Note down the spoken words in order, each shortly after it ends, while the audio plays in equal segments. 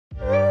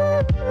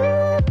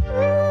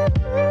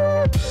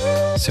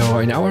So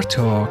in our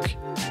talk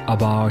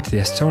about the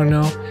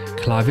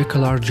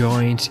sternoclavicular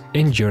joint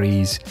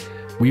injuries,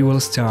 we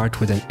will start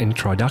with an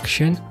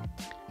introduction.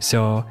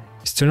 So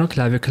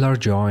sternoclavicular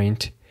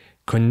joint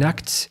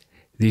connects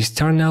the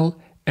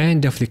sternal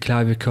end of the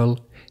clavicle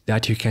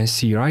that you can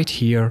see right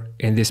here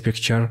in this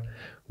picture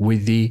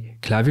with the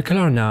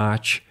clavicular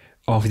notch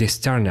of the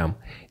sternum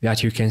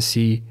that you can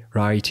see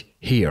right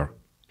here.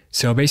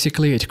 So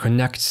basically it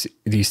connects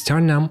the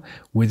sternum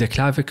with the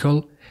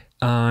clavicle,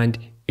 and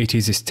it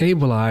is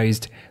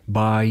stabilized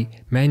by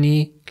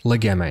many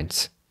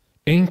ligaments,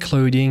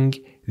 including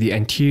the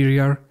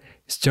anterior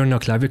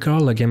sternoclavicular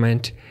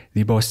ligament,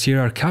 the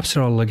posterior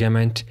capsular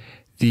ligament,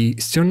 the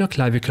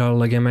sternoclavicular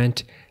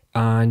ligament,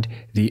 and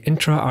the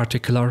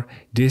intra-articular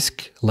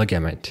disc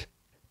ligament.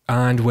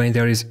 And when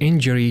there is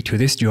injury to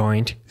this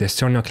joint, the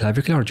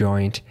sternoclavicular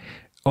joint,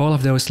 all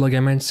of those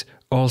ligaments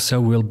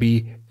also will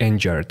be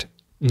injured.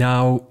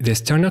 Now, the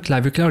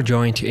sternoclavicular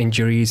joint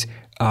injuries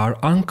are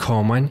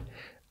uncommon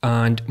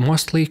and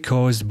mostly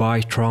caused by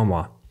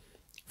trauma.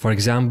 For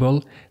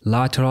example,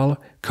 lateral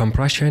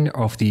compression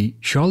of the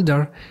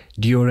shoulder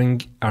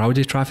during a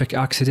road traffic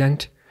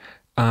accident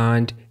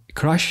and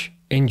crush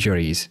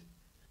injuries.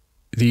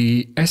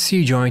 The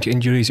SC joint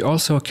injuries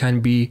also can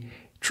be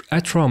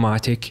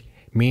atraumatic,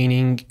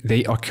 meaning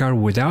they occur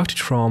without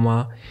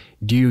trauma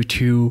due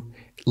to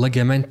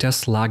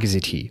ligamentous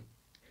laxity.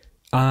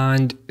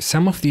 And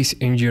some of these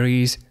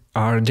injuries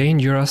are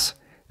dangerous.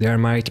 There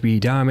might be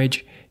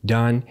damage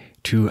done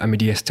to a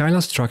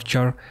mediastinal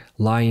structure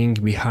lying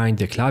behind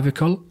the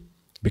clavicle,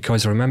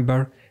 because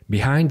remember,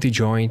 behind the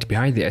joint,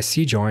 behind the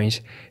SC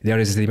joint, there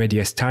is the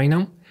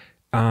mediastinum,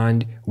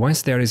 and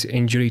once there is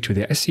injury to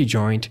the SC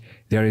joint,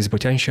 there is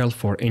potential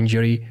for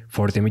injury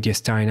for the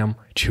mediastinum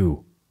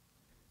too.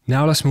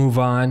 Now let's move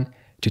on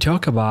to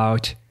talk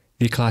about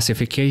the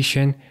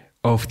classification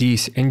of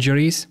these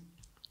injuries.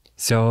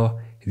 So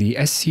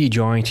the SC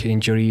joint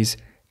injuries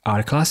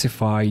are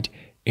classified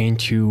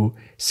into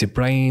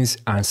sprains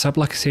and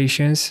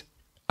subluxations,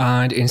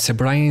 and in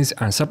sprains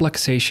and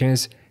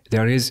subluxations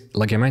there is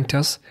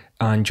ligamentous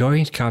and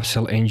joint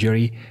capsule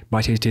injury,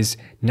 but it is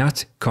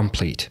not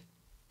complete.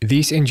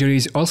 These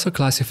injuries also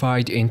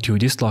classified into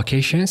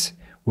dislocations,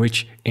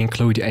 which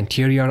include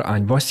anterior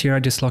and posterior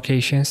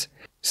dislocations.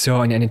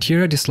 So in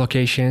anterior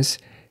dislocations,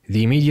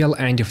 the medial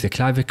end of the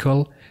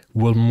clavicle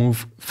will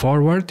move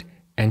forward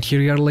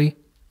anteriorly,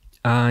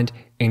 and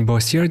in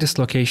posterior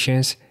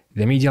dislocations,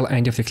 the medial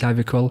end of the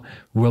clavicle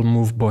will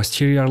move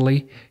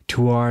posteriorly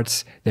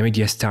towards the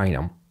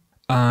mediastinum.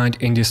 And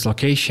in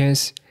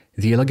dislocations,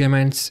 the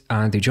ligaments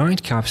and the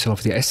joint capsule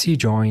of the SC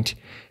joint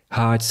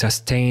had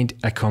sustained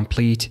a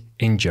complete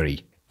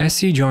injury.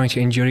 SC joint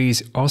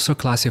injuries also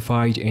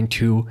classified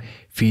into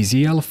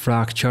physeal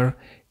fracture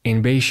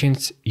in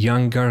patients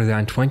younger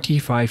than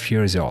 25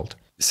 years old.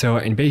 So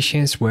in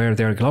patients where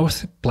their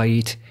growth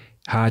plate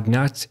had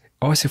not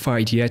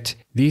ossified yet,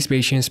 these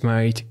patients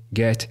might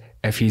get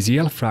a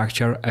physeal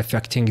fracture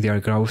affecting their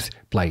growth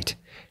plate,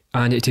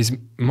 and it is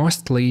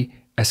mostly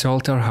a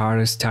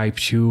Salter-Harris type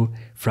 2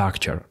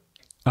 fracture.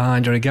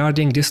 And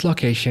regarding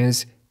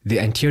dislocations, the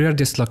anterior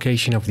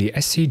dislocation of the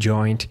SC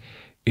joint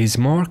is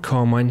more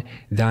common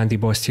than the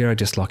posterior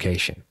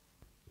dislocation.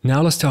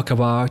 Now let's talk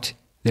about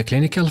the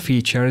clinical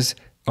features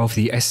of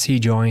the SC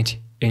joint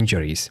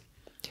injuries.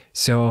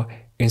 So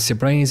in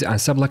sprains and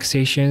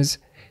subluxations,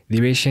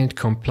 the patient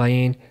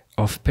complains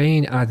of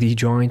pain at the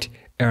joint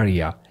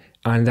area,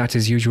 and that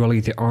is usually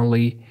the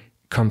only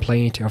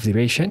complaint of the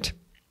patient.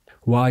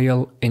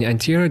 While in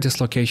anterior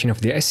dislocation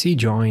of the SC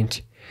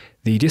joint,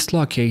 the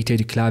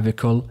dislocated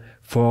clavicle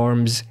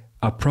forms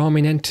a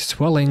prominent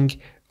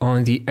swelling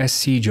on the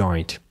SC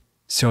joint.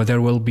 So there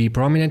will be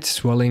prominent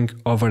swelling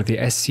over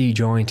the SC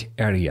joint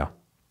area.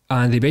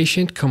 And the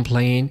patient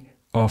complains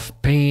of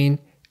pain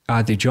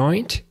at the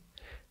joint,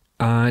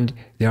 and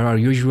there are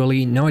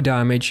usually no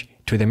damage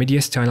to the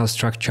mediastinal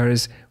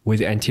structures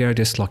with anterior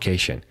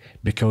dislocation,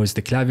 because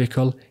the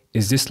clavicle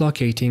is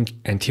dislocating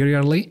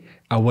anteriorly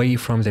away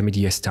from the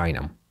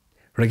mediastinum.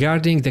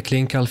 Regarding the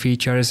clinical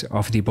features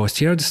of the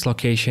posterior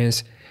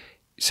dislocations,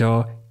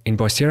 so in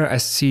posterior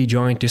SC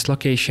joint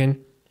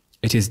dislocation,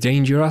 it is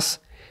dangerous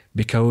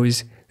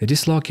because the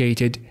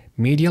dislocated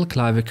medial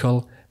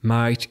clavicle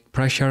might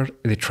pressure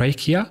the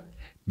trachea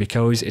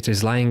because it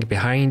is lying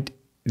behind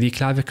the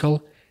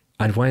clavicle,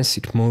 and once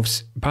it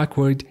moves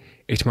backward,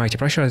 it might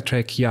pressure the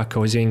trachea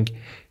causing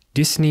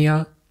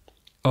dyspnea,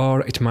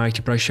 or it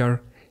might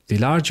pressure the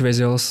large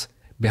vessels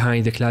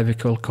behind the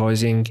clavicle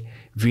causing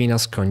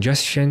venous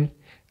congestion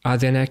at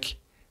the neck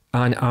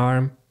and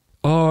arm,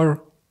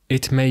 or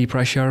it may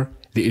pressure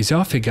the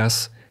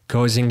esophagus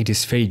causing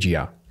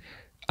dysphagia.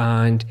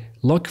 And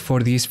look for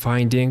these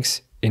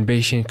findings in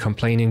patient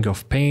complaining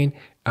of pain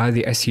at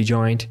the SC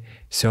joint,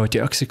 so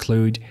to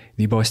exclude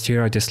the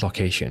posterior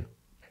dislocation.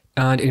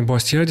 And in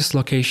posterior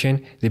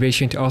dislocation, the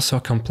patient also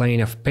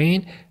complains of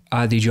pain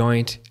at the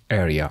joint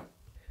area.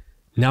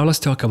 Now let's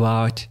talk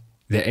about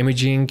the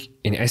imaging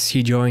in SC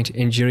joint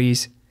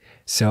injuries.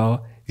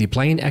 So the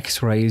plain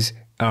X-rays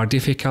are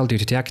difficult to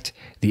detect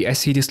the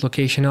SC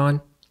dislocation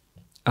on,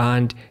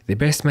 And the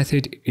best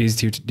method is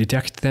to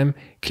detect them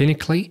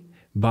clinically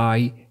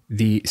by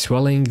the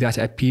swelling that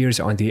appears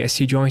on the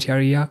SC joint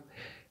area.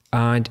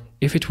 And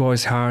if it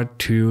was hard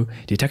to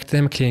detect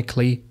them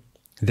clinically,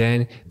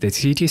 then the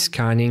CT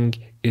scanning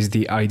is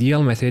the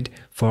ideal method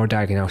for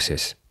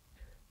diagnosis.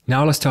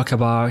 Now let's talk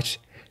about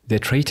the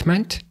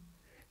treatment.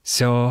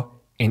 So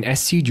in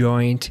SC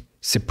joint,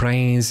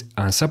 sprains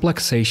and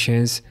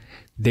subluxations,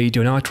 they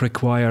do not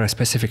require a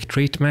specific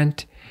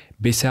treatment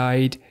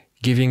beside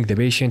giving the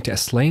patient a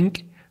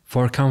sling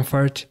for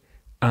comfort,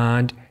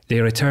 and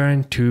they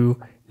return to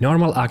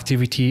normal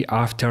activity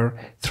after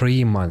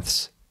 3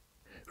 months.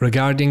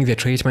 Regarding the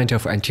treatment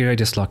of anterior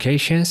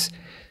dislocations,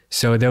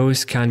 so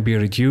those can be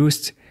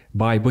reduced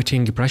by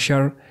putting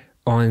pressure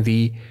on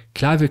the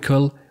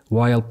clavicle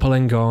while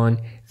pulling on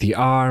the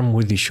arm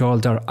with the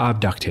shoulder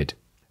abducted.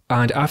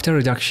 And after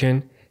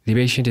reduction, the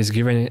patient is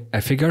given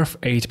a figure of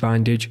 8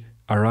 bandage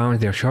around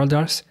their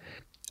shoulders,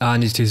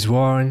 and it is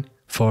worn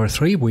for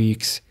 3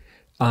 weeks,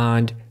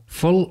 and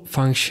full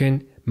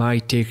function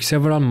might take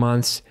several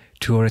months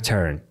to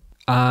return.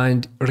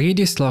 And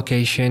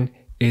redislocation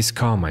is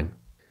common.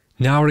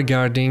 Now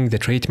regarding the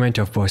treatment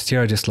of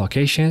posterior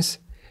dislocations,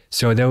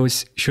 so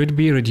those should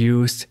be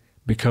reduced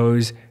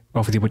because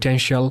of the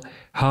potential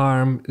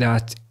harm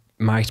that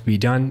might be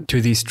done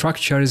to the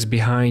structures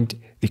behind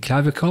the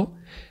clavicle,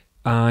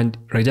 and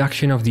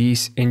reduction of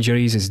these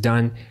injuries is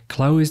done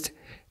closed,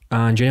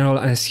 and general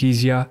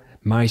anesthesia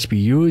might be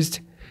used,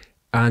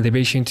 and the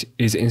patient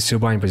is in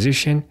supine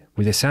position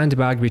with a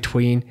sandbag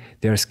between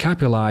their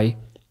scapulae,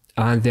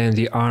 and then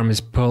the arm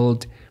is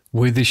pulled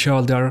with the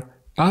shoulder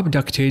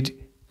abducted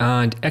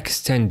and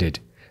extended,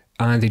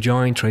 and the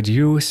joint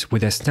reduced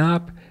with a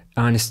snap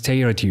and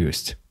stay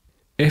reduced.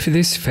 If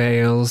this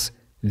fails,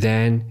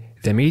 then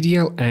the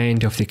medial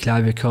end of the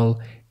clavicle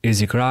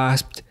is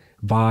grasped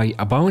by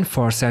a bone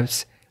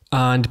forceps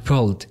and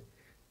pulled.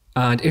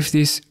 And if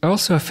this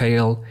also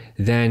fails,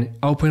 then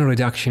open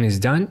reduction is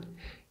done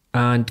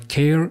and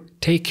care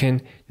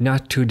taken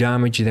not to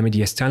damage the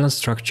mediastinal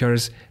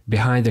structures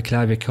behind the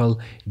clavicle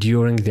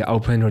during the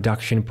open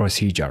reduction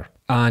procedure.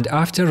 And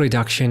after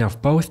reduction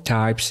of both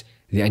types,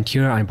 the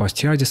anterior and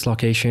posterior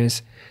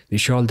dislocations, the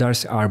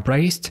shoulders are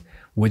braced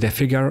with a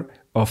figure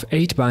of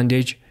 8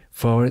 bandage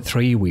for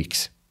 3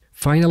 weeks.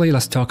 Finally,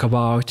 let's talk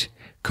about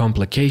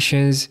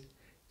complications.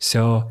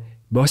 So,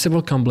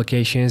 possible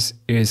complications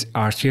is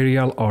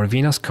arterial or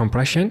venous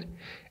compression,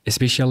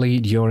 especially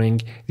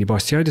during the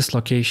posterior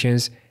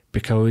dislocations,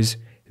 because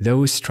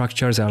those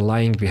structures are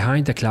lying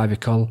behind the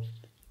clavicle,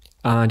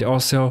 and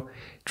also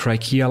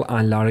tracheal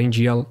and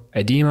laryngeal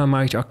edema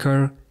might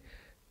occur,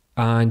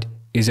 and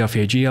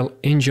esophageal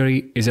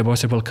injury is a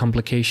possible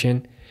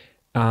complication,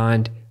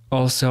 and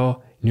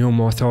also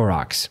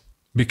pneumothorax,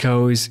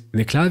 because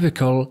the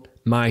clavicle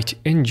might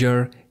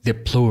injure the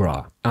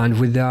pleura. And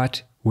with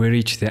that, we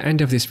reach the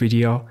end of this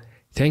video.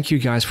 Thank you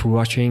guys for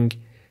watching.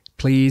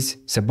 Please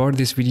support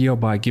this video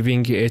by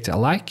giving it a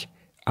like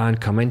and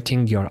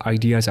commenting your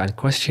ideas and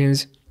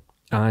questions.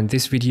 And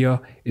this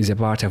video is a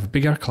part of a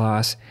bigger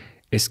class.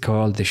 It's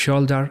called the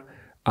Shoulder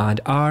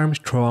and Arm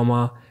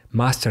Trauma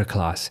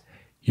Masterclass.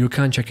 You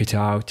can check it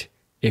out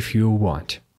if you want.